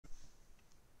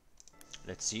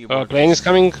Let's see. Plane is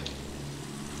coming.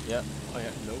 Yeah. Oh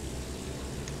yeah. No.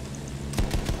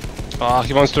 Ah,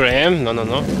 he wants to ram. No, no,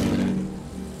 no.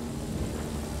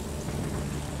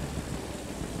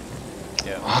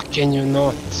 Yeah. Ah, can you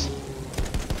not?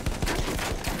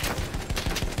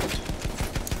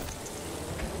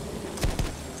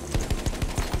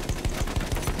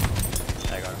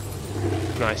 I got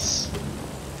him. Nice.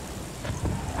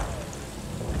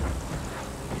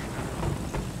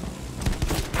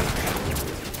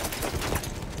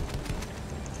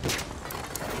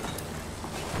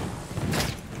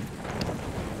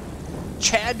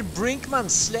 Chad Brinkman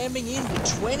slamming in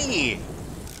 20.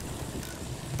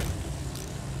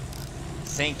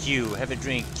 Thank you. Have a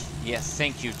drink. Yes,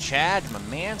 thank you, Chad, my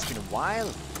man. It's been a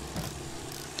while.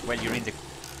 Well, you're in the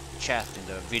chat in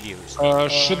the videos.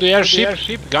 Shoot the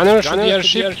airship. Gunner, shoot the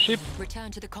airship.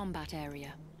 Return to the combat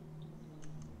area.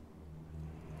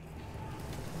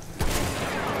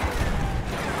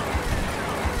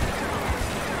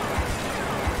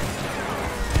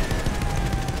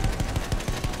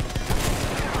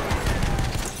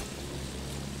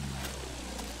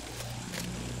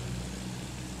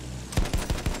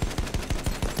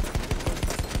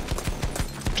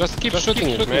 Just keep shooting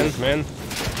it, man.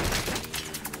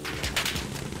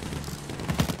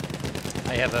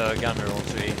 I have a gunner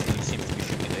also. He seems to be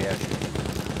shooting the airship.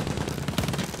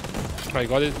 I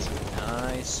got it.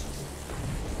 Nice.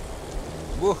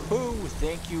 Woohoo!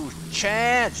 Thank you,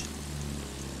 Chad.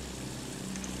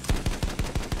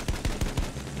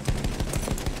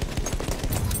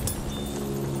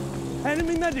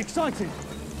 Enemy medic sighted.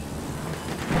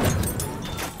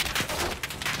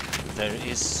 There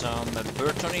is some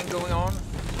burtoning going on.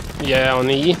 Yeah, on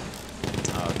E.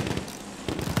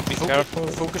 Careful.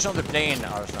 Focus on the plane,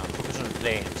 Arslan. Focus on the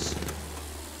planes.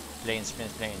 Planes.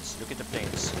 Look at the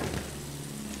planes.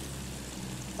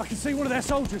 I can see one of their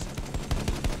soldiers.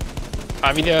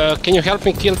 I mean, can you help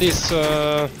me kill this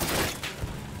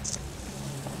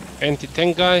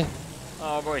anti-tank guy?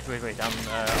 Oh, wait.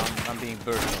 I'm being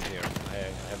burtoned here. I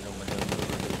have no maneuver.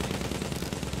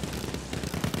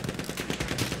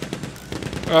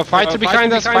 Fighter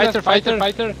behind us.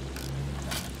 Fighter.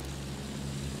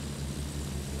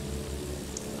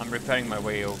 I'm repairing my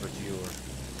way over to your...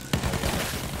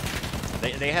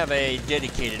 They have a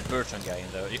dedicated burton guy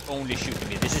in there, only shooting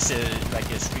me. This is like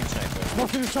a stream sniper.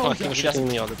 Oh, he was shooting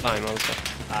me all the time also.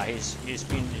 He's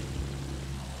been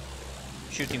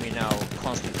shooting me now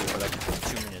constantly for like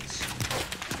 2 minutes.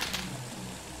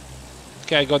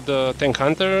 Okay, I got the tank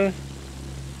hunter.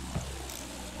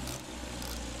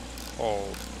 Oh.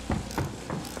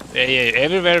 Yeah,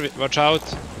 everywhere, watch out.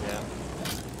 Yeah.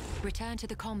 Return to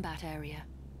the combat area.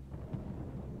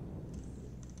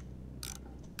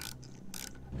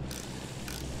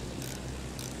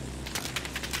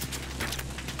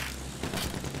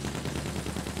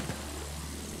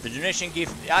 The donation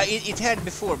gift, it had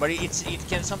before, but it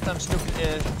can sometimes look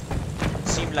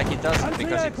seem like it doesn't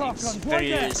because it's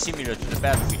very similar to the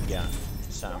battlefield gun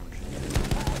sound.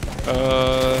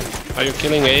 Are you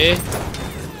killing A? Yeah.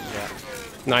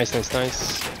 Nice.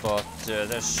 But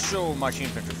there's so much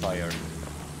infantry fire.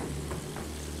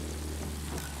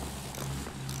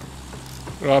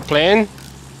 Plane?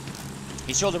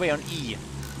 He's all the way on E.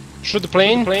 Shoot the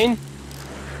plane.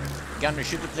 Gunner,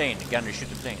 shoot the plane.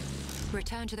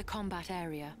 Return to the combat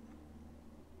area.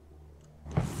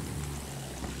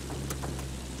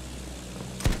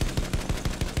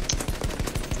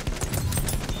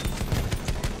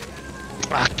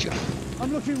 Fuck.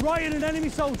 I'm looking right at an enemy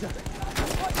soldier.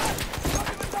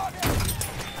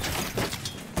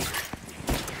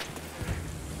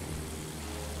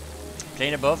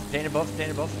 Plane above.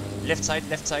 Left side.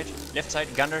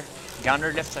 Gunner,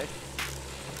 left side.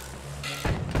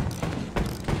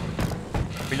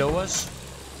 Below us.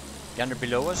 Gunner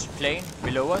below us. Plane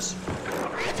below us.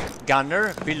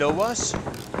 Gunner below us.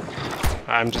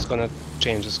 I'm just gonna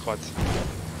change the squad.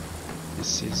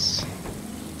 This is...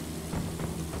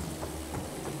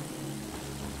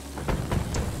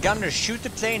 Gunner, shoot the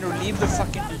plane or leave the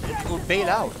fucking... or bail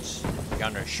out.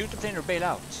 Gunner, shoot the plane or bail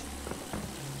out.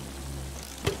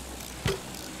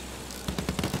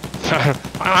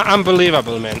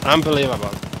 Unbelievable, man.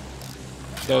 Unbelievable.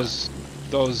 Those...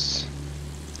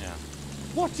 Yeah.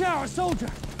 Watch out, a soldier!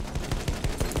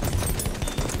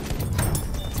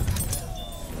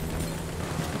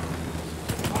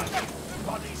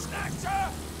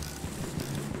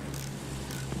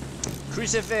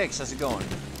 Chris FX, how's it going?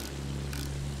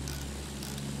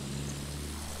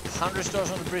 100 stars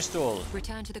on the Bristol.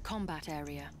 Return to the combat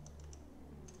area.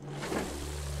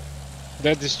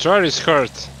 That destroyer is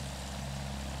hurt.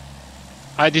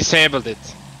 I disabled it.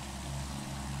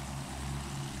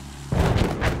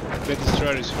 The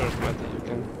destroyer is hurt, Matti. You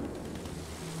can.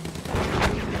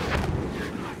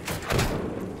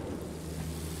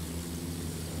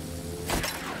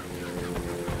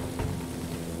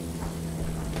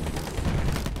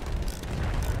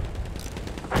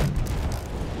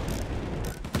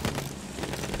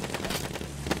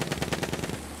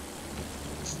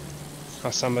 Oh,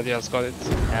 somebody else got it.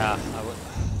 Yeah, I would.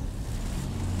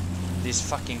 This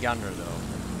fucking gunner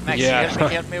though. Max, Yeah. you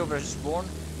help me over spawn?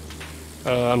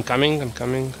 I'm coming, I'm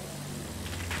coming.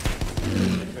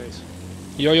 Guys,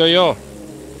 Yo, yo, yo.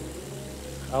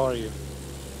 how are you?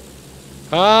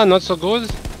 Ah, not so good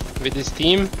with this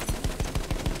team.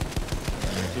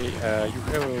 Okay, you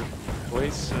have a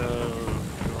place.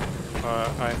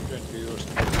 I'm going to use.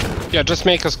 Yeah, just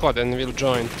make a squad and we'll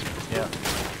join. Yeah.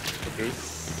 Okay.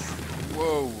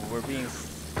 Whoa, we're being.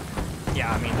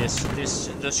 Yeah, I mean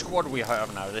the squad we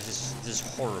have now. This is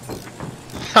horrible.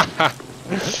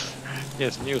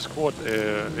 Yes, new squad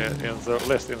in the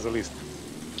list in the list.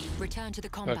 Return to the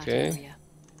combat Okay. area.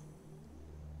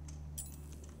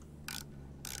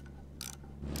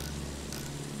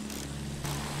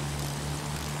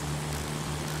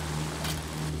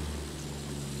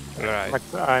 Right.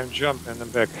 But I'm jumping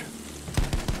back.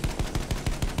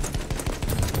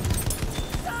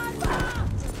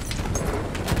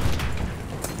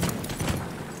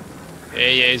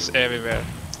 AA is everywhere.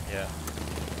 Yeah.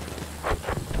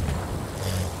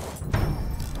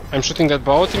 I'm shooting that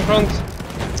boat in front.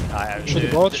 I have Shoot the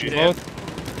boat, shoot the boat.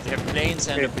 They have planes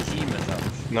and a behemoth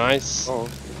out. Nice. Oh,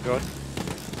 good.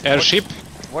 Airship.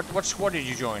 What squad did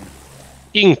you join?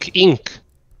 Ink. Ink.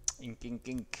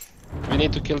 We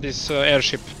need to kill this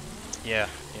airship. Yeah,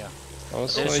 yeah.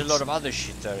 Also, There's a it's- lot of other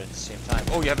shit there at the same time.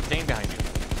 Oh, you have a plane behind you.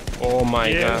 Oh my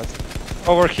Yeah. god.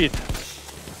 Overheat.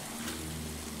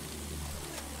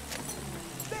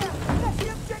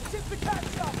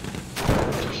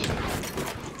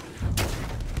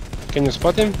 Can you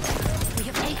spot him? We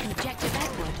have taken objective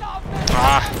Edward.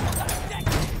 Ah,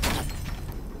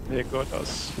 They got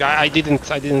us. I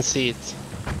didn't see it.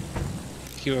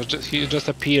 He just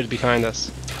appeared behind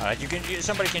us. Alright,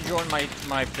 somebody can join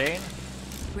my plane.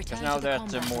 Because Return now to the that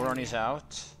combat Moron area. is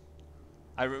out,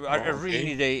 I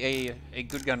really need a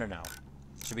good gunner now,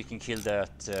 so we can kill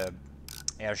that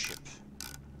airship.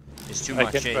 It's too I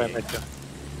much. can try Mattia.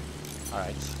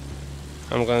 Alright,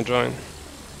 I'm gonna join.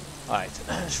 alright.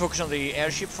 Let's focus on the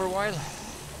airship for a while.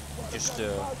 Just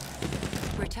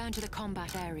Return to the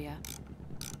combat area.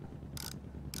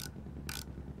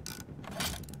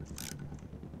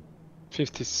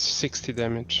 $50, 60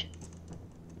 damage.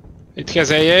 It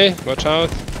has AA, watch out.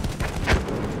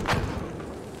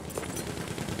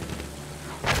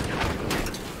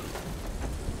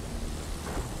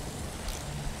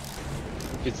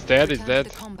 It's dead, it's Return to dead. the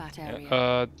combat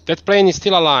area. That plane is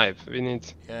still alive. We need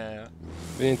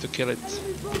to kill it.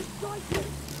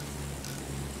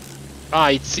 Ah,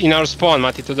 it's in our spawn,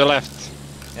 Matti, to the left.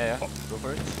 yeah, go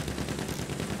for it.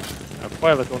 A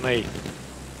pilot on A.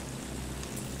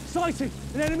 Sighting!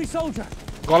 An enemy soldier!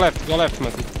 Go left,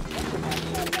 Matti.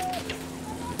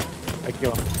 I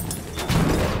kill him.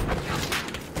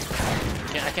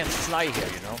 I can't fly here,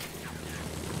 you know.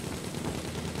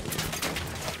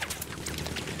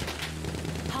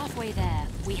 Halfway there,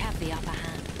 we have the upper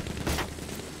hand.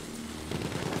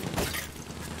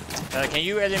 Can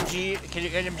you LMG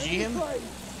him?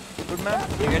 Good man.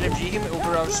 Can you LMG him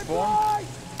over our spawn?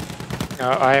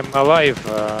 I'm alive.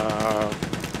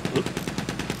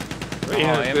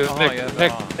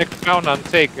 Next round and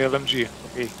take LMG.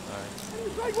 Okay.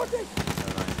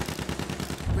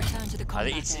 Return to the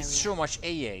combat It's area. so much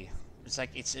AA. It's like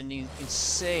it's an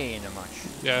insane much.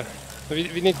 Yeah. We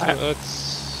need to.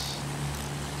 Let's.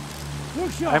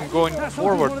 Look sharp! I'm going That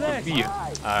soldier's forward one of to theirs. B.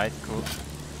 Alright, cool.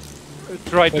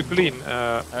 Try to clean.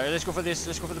 Let's go for this.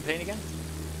 Let's go for the plane again.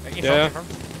 In Yeah. front.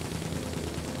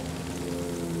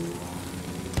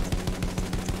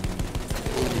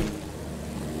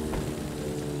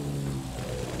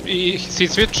 See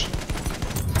switch.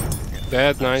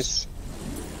 Dead, nice.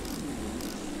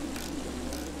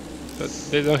 But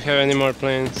they don't have any more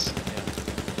planes.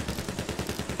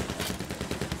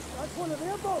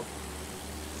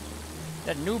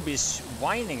 That noob is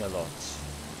whining a lot.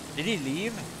 Did he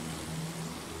leave?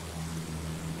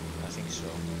 I think so.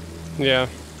 Yeah.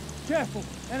 Careful!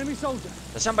 Enemy soldier!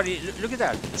 But somebody, look at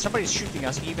that. Somebody's shooting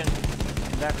us even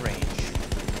in that range.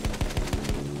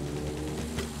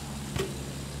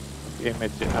 Okay,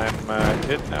 Mattia, I'm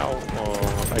dead now.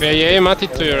 Yeah, Matti,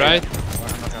 to your right.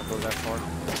 Well, I'm not gonna go that far.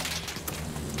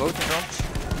 Boat in front.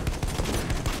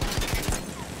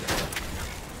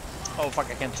 Oh fuck,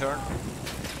 I can't turn.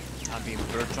 I'm being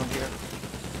burnt on here.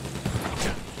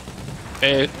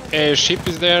 Airship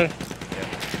is there.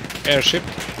 Airship.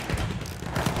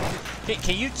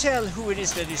 Can you tell who it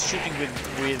is that is shooting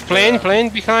with Plane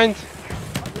behind.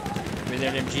 with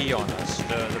LMG on us?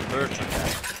 The burton guy.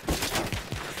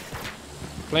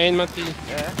 Plane, Matti.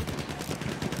 Yeah.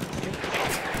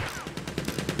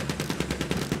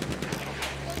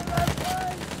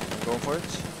 Going for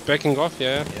it? Backing off,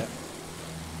 yeah. Yeah.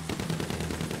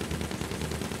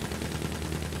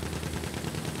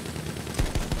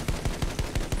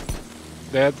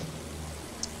 Dead.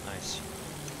 Nice.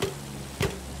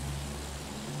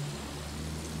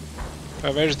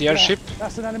 Where's the airship?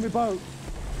 That's an enemy boat.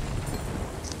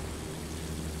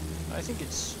 I think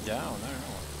it's down. I don't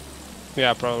know.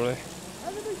 Yeah, probably.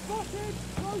 Enemy spotted!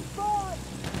 Close by!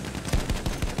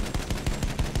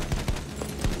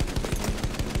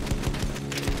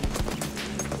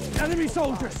 Enemy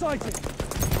soldier sighted!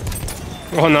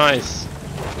 Oh, nice.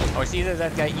 Oh, it's either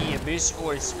that guy E Abyss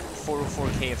or it's 404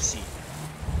 KFC.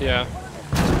 Yeah.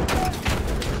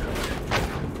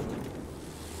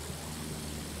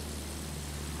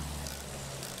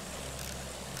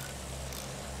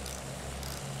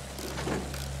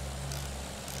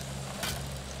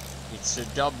 It's a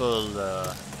double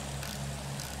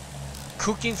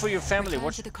cooking for your family.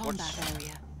 Return to the combat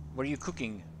area. What are you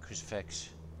cooking, Crucifix?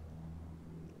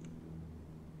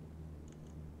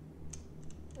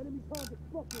 Enemy target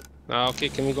spotted! Okay,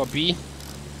 can we go B?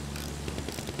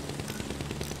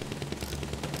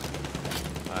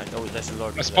 Oh, there's a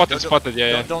lot. Spotted,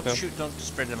 yeah. Don't Yeah. shoot, don't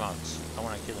spread them out. I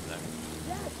want to kill them there.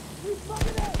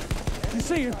 You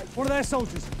see him? One of their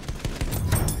soldiers.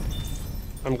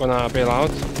 I'm gonna bail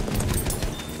out.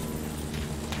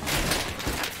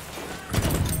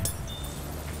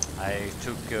 I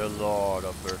took a lot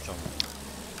of burton.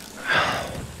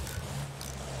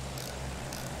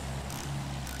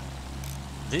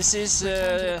 This is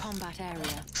Return to the combat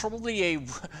area. probably a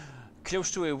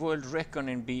close to a world record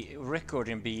in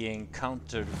being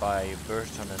countered by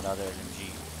burton and other LMG.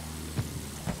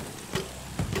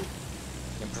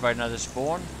 Can provide another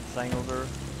spawn, flying over.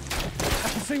 I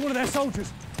can see one of their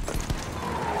soldiers.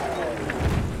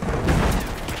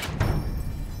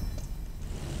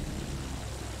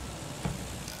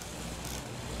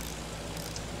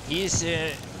 He is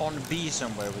on B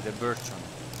somewhere with a burton.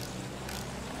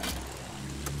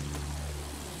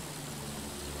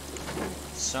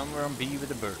 Somewhere on B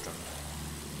with a burton.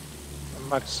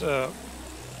 Max,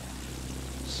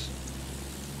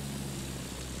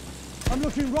 I'm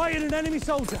looking right at an enemy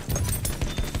soldier.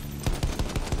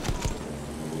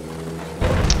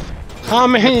 How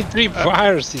many trip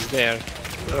wires is there?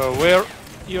 where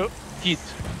you hit?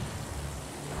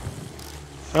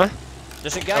 Huh?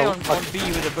 There's a guy on B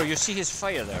with a burton. You see his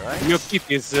fire there, right? Your kit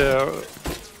is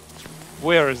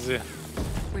where is it?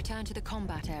 Return to the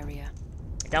combat area.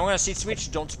 Okay, I'm gonna see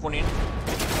switch, don't spawn in.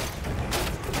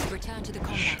 Return to the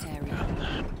combat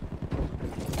area.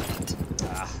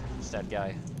 Ah, it's that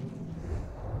guy.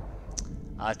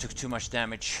 I took too much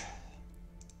damage.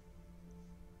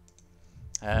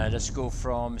 Let's go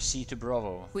from C to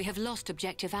Bravo. We have lost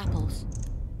objective apples.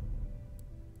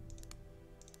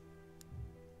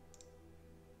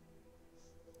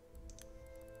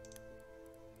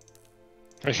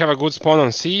 I have a good spawn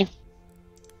on C.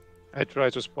 I try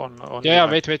to spawn on. Yeah,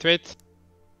 the wait.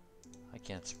 I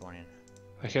can't spawn in.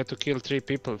 I had to kill 3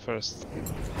 people first.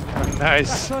 That's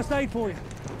Nice. first aid for you.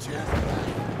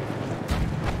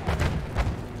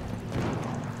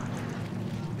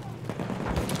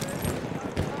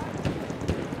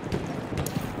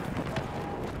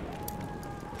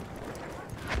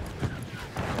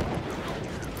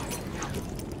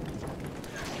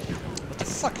 What the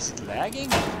fuck, is it lagging?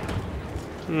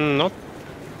 Not.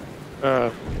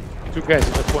 2 guys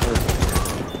in the corner.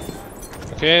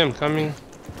 Okay, I'm coming.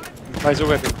 By the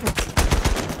weapon.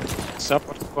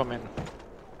 Support coming.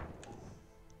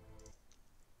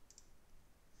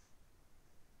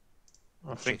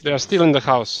 I think They are still in the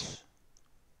house.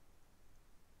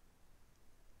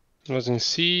 Was in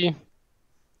C.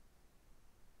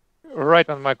 right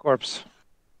on my corpse.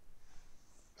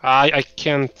 I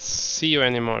can't see you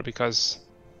anymore because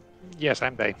Yes,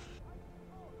 I'm dead.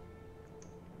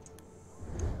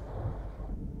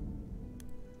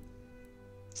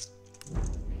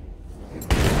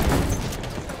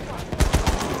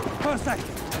 First aid.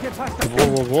 Get past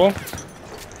that. whoa.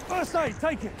 First aid,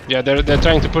 take it. Yeah, they're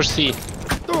trying to push C.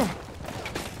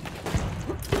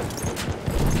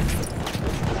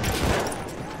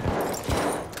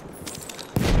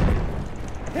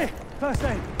 Here, first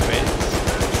aid. Wait.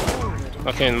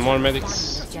 Okay, more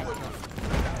medics.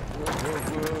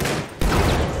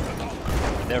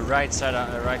 They're right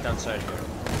outside here.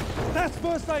 That's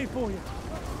first aid for you.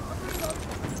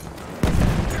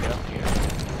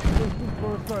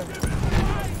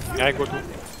 Yeah, I got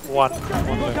one. You've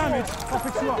got damage. I'll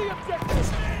fix you up.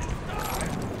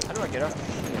 How do I get up?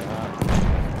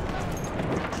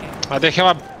 They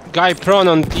have a guy prone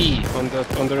on D on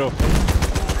the roof.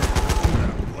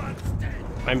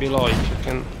 I'm below if you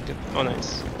can get. Oh,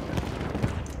 nice.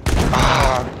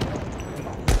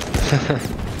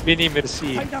 Mini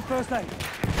Merci Take that first aid.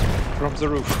 from the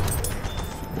roof.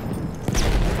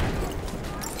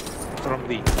 From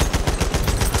D.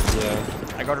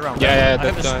 Yeah. I got around. Yeah, I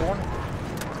that have a guy. spawn.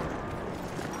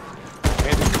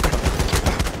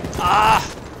 Ah!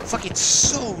 Fuck, it's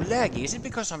so laggy. Is it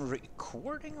because I'm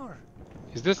recording or?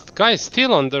 Is this guy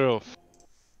still on the roof?